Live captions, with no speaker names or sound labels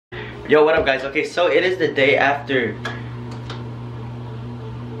Yo, what up guys? Okay, so it is the day after.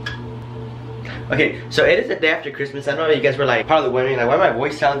 Okay, so it is the day after Christmas. I know you guys were like probably wondering like why my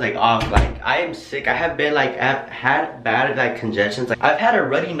voice sounds like off. Like I am sick. I have been like I've had bad like congestions. Like I've had a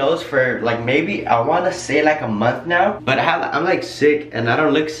runny nose for like maybe I want to say like a month now. But I'm like sick and I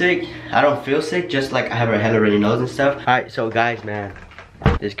don't look sick. I don't feel sick. Just like I have a hella runny nose and stuff. All right, so guys, man.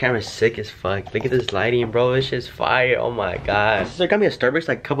 This camera's sick as fuck. Look at this lighting, bro. This shit's fire. Oh my god. This got me a Starbucks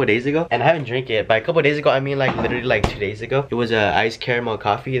like a couple days ago, and I haven't drank it. By a couple days ago, I mean like literally like 2 days ago. It was a iced caramel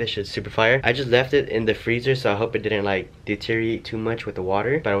coffee. This shit's super fire. I just left it in the freezer, so I hope it didn't like deteriorate too much with the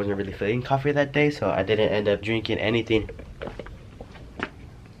water. But I wasn't really feeling coffee that day, so I didn't end up drinking anything.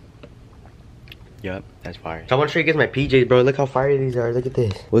 Yup, that's fire. So I want to show you guys my PJs, bro. Look how fire these are. Look at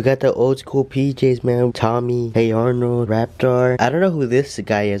this. We got the old school PJs, man. Tommy, Hey Arnold, Raptor. I don't know who this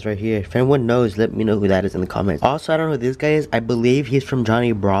guy is right here. If anyone knows, let me know who that is in the comments. Also, I don't know who this guy is. I believe he's from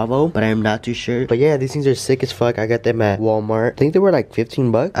Johnny Bravo, but I'm not too sure. But yeah, these things are sick as fuck. I got them at Walmart. I think they were like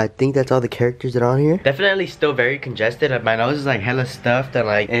 15 bucks. I think that's all the characters that are on here. Definitely still very congested. My nose is like hella stuffed, and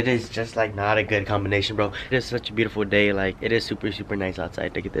like it is just like not a good combination, bro. It is such a beautiful day. Like it is super nice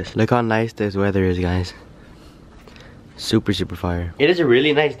outside. Look at this. Look how nice this weather is, guys. Super fire. It is a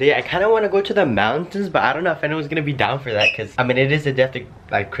really nice day. I kind of want to go to the mountains, but I don't know if anyone's gonna be down for that, because I mean it is the day after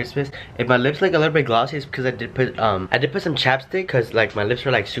like Christmas. If my lips like a little bit glossy, it's because I did put some chapstick, because like my lips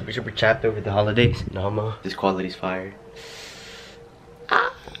were like super chapped over the holidays. No, this quality's fire.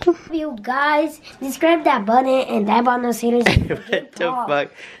 You guys, describe that button and dab on those haters. What the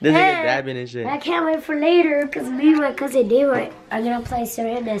fuck? This nigga dabbing and shit. I can't wait for later, because me and my cousin David are gonna play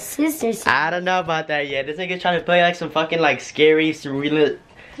Serena's Sisters. I don't know about that yet. This nigga's trying to play like some fucking like scary, surreal.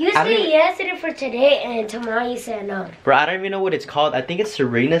 You said yesterday for today, and tomorrow you said no. Bro, I don't even know what it's called. I think it's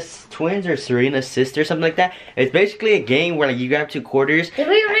Serena's Twins or Serena's Sister, something like that. It's basically a game where like you grab 2 quarters. Did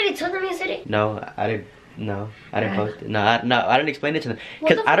we already tell them yesterday? No, I didn't. No, I didn't post it. No, I didn't explain it to them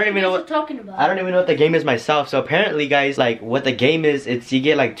because I don't even know what talking about. I don't even know what the game is myself. So apparently, guys, like what the game is, it's you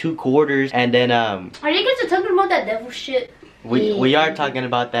get like 2 quarters and then Are you guys talking about that devil shit? We are talking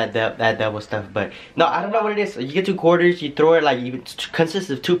about that devil stuff, but no, I don't know what it is. You get 2 quarters, you throw it like it consists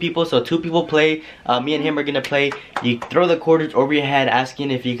of 2 people, so 2 people play. Me and him are gonna play. You throw the quarters over your head,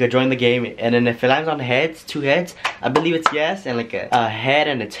 asking if you could join the game, and then if it lands on heads, 2 heads, I believe it's yes, and like a head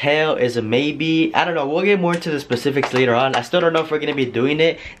and a tail is a maybe. I don't know. We'll get more into the specifics later on. I still don't know if we're gonna be doing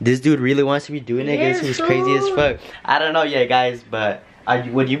it. This dude really wants to be doing it. Guess who's crazy as fuck? I don't know yet, guys, but.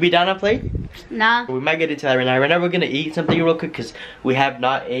 Would you be down to play? Nah. We might get into that right now. Right now we're gonna eat something real quick because we have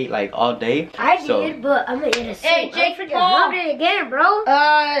not ate like all day. I did, but I'm gonna eat a soup. Hey, Jake, love it again, bro.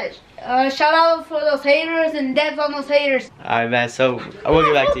 Shout out for those haters and devs on those haters. Alright, man. So I will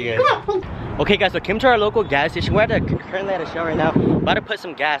get back to you guys. Okay, guys. So came to our local gas station. We're currently at a show right now. About to put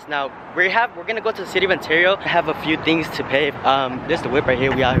some gas. Now we're gonna go to the city of Ontario. Have a few things to pay. This is the whip right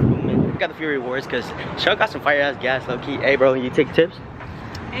here. We out here booming. We got a few rewards because Show got some fire ass gas, low key. Hey, bro, you take tips?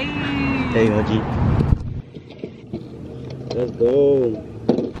 Hey. Hey, OG. Let's go.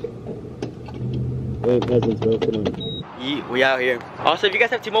 Hey, peasants, bro. Come on. We out here. Also, if you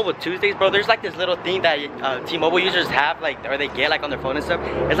guys have T-Mobile Tuesdays, bro, there's like this little thing that T-Mobile users have, like, or they get like on their phone and stuff.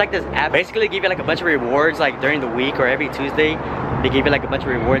 It's like this app. Basically, give you like a bunch of rewards, like during the week or every Tuesday. They give you like a bunch of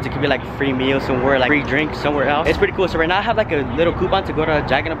rewards. It could be like a free meal somewhere, like free drink somewhere else. It's pretty cool. So right now I have like a little coupon to go to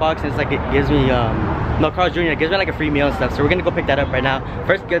Jack in the Box, and it's like it gives me no, Carl's Jr. It gives me like a free meal and stuff. So we're gonna go pick that up right now.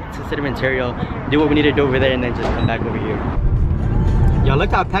 First get to City of Ontario, do what we need to do over there, and then just come back over here. Yo,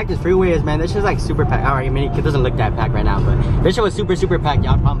 look how packed this freeway is, man. This shit's like super packed. Alright, I mean it doesn't look that packed right now, but this shit was super packed,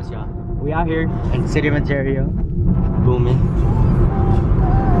 y'all. I promise y'all. We out here in City of Ontario, booming.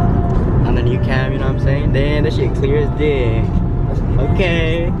 On the new cam, you know what I'm saying? Damn, this shit clear as day.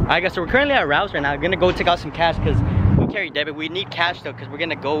 Okay. Alright guys, so we're currently at Rouse right now. We're gonna go take out some cash because we carry debit. We need cash though because we're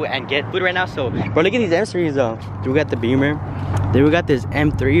gonna go and get food right now. So, bro, look at these M3s though. We got the Beamer. Then we got this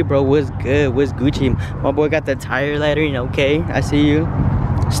M3, bro. What's good? What's Gucci? My boy got the tire lettering. Okay, I see you.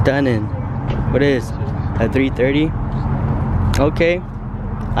 Stunning. What is a 330? Okay,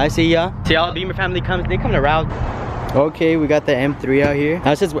 I see y'all. See all the Beamer family comes. They come to Rouse. Okay, we got the M3 out here.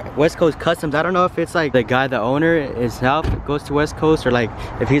 Now it says West Coast Customs. I don't know if it's like the guy, the owner himself goes to West Coast, or like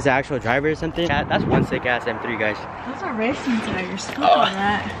if he's the actual driver or something. Yeah, that's one sick ass M3, guys. Those are racing tires. Look at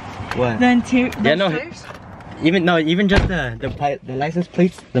that. What? The interior. Yeah, no. Even just the license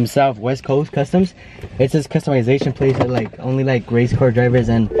plates themselves, West Coast Customs. It says customization plates that like only like race car drivers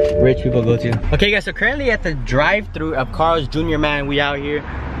and rich people go to. Okay, guys. So currently at the drive-through of Carl's Jr. Man, we out here.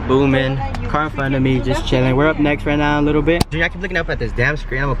 Booming. Car in front of me, just chilling. We're up next right now a little bit. I keep looking up at this damn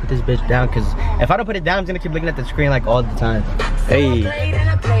screen. I'm gonna put this bitch down because if I don't put it down, I'm gonna keep looking at the screen like all the time. Hey.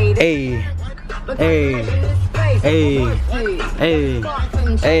 Hey, hey, hey, hey,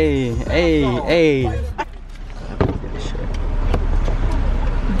 hey, hey, hey.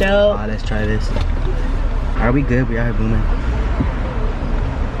 Dope. Oh, let's try this. Are we good? We are booming.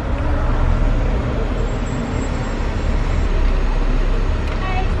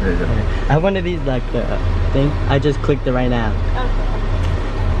 I have one of these like thing. I just clicked it right now.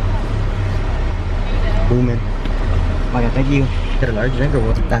 Booming. Oh my god, thank you. Get a large drink or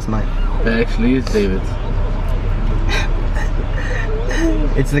what? That's mine. Actually, it's David's.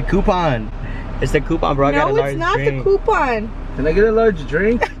 It's the coupon. It's the coupon, bro. I got a large drink. No, it's not the coupon. Can I get a large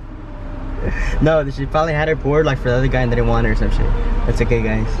drink? No, she probably had her poured like for the other guy and didn't want her or some shit. That's okay,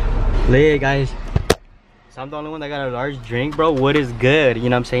 guys. Look, guys. So I'm the only one that got a large drink, bro. What is good? You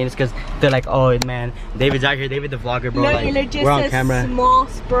know what I'm saying? It's because they're like, oh man, David's out here, David the vlogger, bro. No, like, just we're on a camera. small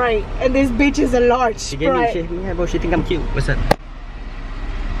Sprite, and this bitch is a large She gave me Sprite. shit. Yeah, bro. She think I'm cute. What's up?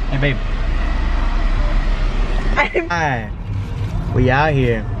 Hey, babe. Hi. We out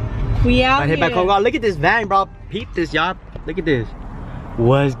here. We out Hit here. back home. Oh, look at this van, bro. Peep this, y'all. Look at this.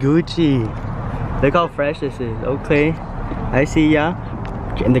 What's Gucci? Look how fresh this is. Okay. I see y'all.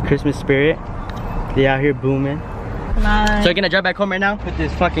 In the Christmas spirit. They out here booming. Nice. So we're gonna drive back home right now. Put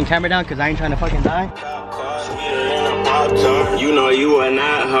this fucking camera down because I ain't trying to fucking die. You know you are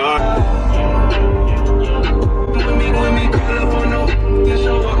not hard.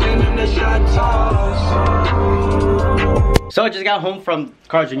 So I just got home from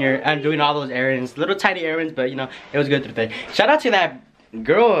Carl Jr. and doing all those errands, little tiny errands, but you know, it was good through the day. Shout out to that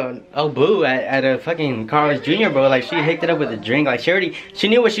girl, oh boo, at a fucking Carl's Jr. bro. Like she hooked it up with a drink. Like she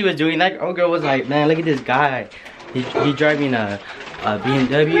knew what she was doing. That old girl was like, man, look at this guy. He driving a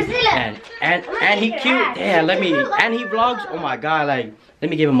BMW and he cute. Yeah, and he vlogs. Oh my god, like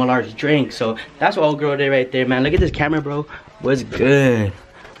let me give him a large drink. So that's what old girl did right there, man. Look at this camera, bro. What's good?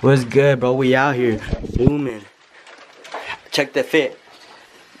 What's good, bro? We out here booming. Check the fit.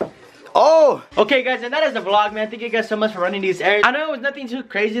 Oh, okay guys, and that is the vlog, man. Thank you guys so much for running these errands. I know it was nothing too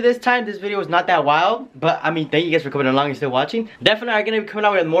crazy this time. This video was not that wild, but I mean, thank you guys for coming along and still watching. Definitely are gonna be coming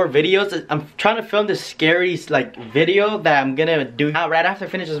out with more videos. I'm trying to film this scary like video that I'm gonna do right after I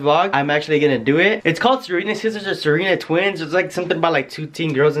finish this vlog. I'm actually gonna do it. It's called Serena Sisters or Serena Twins. It's like something about like 2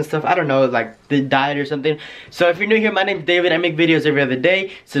 teen girls and stuff. I don't know, like the diet or something. So if you're new here, my name's David. I make videos every other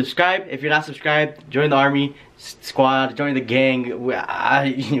day. Subscribe if you're not subscribed. Join the army squad, join the gang. We out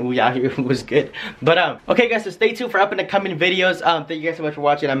here. Was good. But okay guys, so stay tuned for up and the coming videos. Thank you guys so much for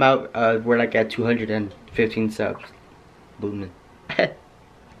watching. I'm out. We're like at 215 subs. Booming.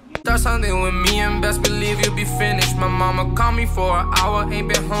 Start something with me and best believe you'll be finished. My mama called me for an hour, ain't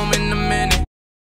been home in a minute.